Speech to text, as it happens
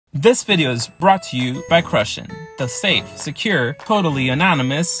This video is brought to you by Crushin, the safe, secure, totally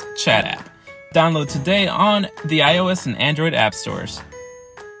anonymous chat app. Download today on the iOS and Android app stores.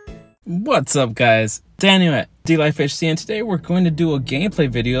 What's up, guys? Daniel at DLifeHC, and today we're going to do a gameplay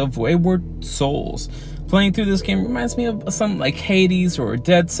video of Wayward Souls. Playing through this game reminds me of something like Hades or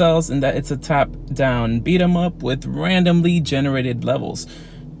Dead Cells in that it's a top-down beat-em-up with randomly generated levels.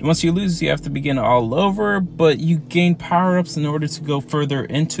 Once you lose, you have to begin all over, but you gain power-ups in order to go further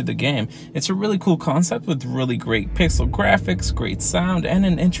into the game. It's a really cool concept with really great pixel graphics, great sound, and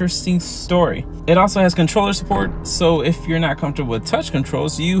an interesting story. It also has controller support, so if you're not comfortable with touch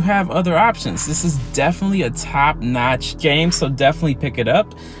controls, you have other options. This is definitely a top-notch game, so definitely pick it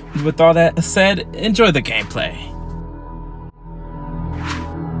up. With all that said, enjoy the gameplay.